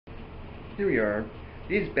here we are.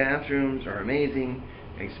 These bathrooms are amazing,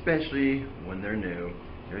 especially when they're new.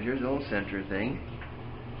 There's your little center thing,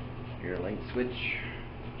 your light switch.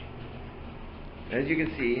 As you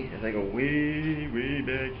can see, as I go way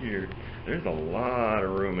back here, there's a lot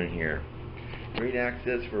of room in here. Great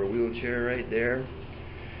access for a wheelchair right there.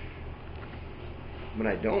 What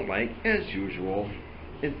I don't like, as usual,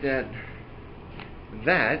 is that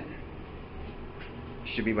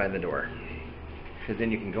should be by the door. Because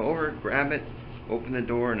then you can go over, grab it, open the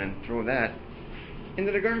door, and then throw that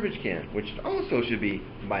into the garbage can, which also should be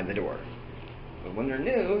by the door. But when they're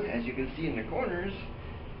new, as you can see in the corners,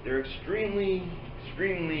 they're extremely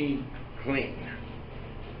clean.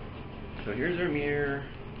 So here's our mirror,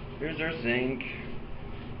 here's our sink.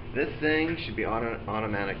 This thing should be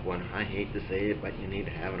automatic one. I hate to say it, but you need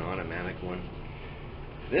to have an automatic one.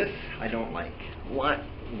 This I don't like.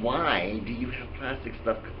 Why do you have plastic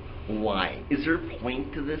stuff? Why? Is there a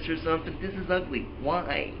point to this or something? This is ugly.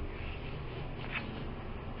 Why?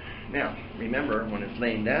 Now, remember, when it's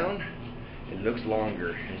laying down, it looks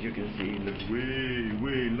longer. As you can see, it looks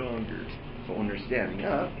way longer. But when they're standing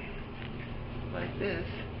up, like this,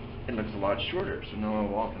 it looks a lot shorter. So now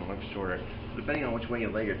I'm walking, it looks shorter. Depending on which way you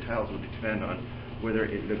lay your tiles will depend on whether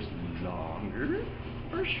it looks longer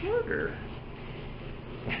or shorter.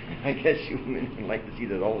 I guess you would like to see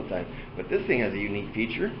that all the time. But this thing has a unique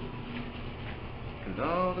feature. It goes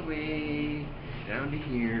all the way down to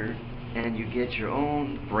here, and you get your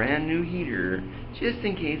own brand new heater, just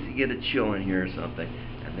in case you get a chill in here or something.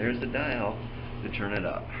 And there's the dial to turn it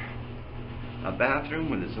up. A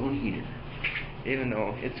bathroom with its own heater. Even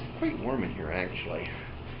though it's quite warm in here actually.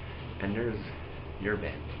 And there's your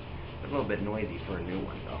vent. A little bit noisy for a new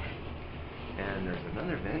one though. And there's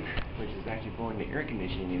another vent which is actually blowing the air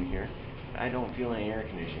conditioning in here. I don't feel any air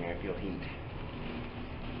conditioning, I feel heat.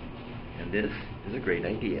 And this is a great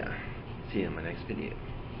idea. See you in my next video.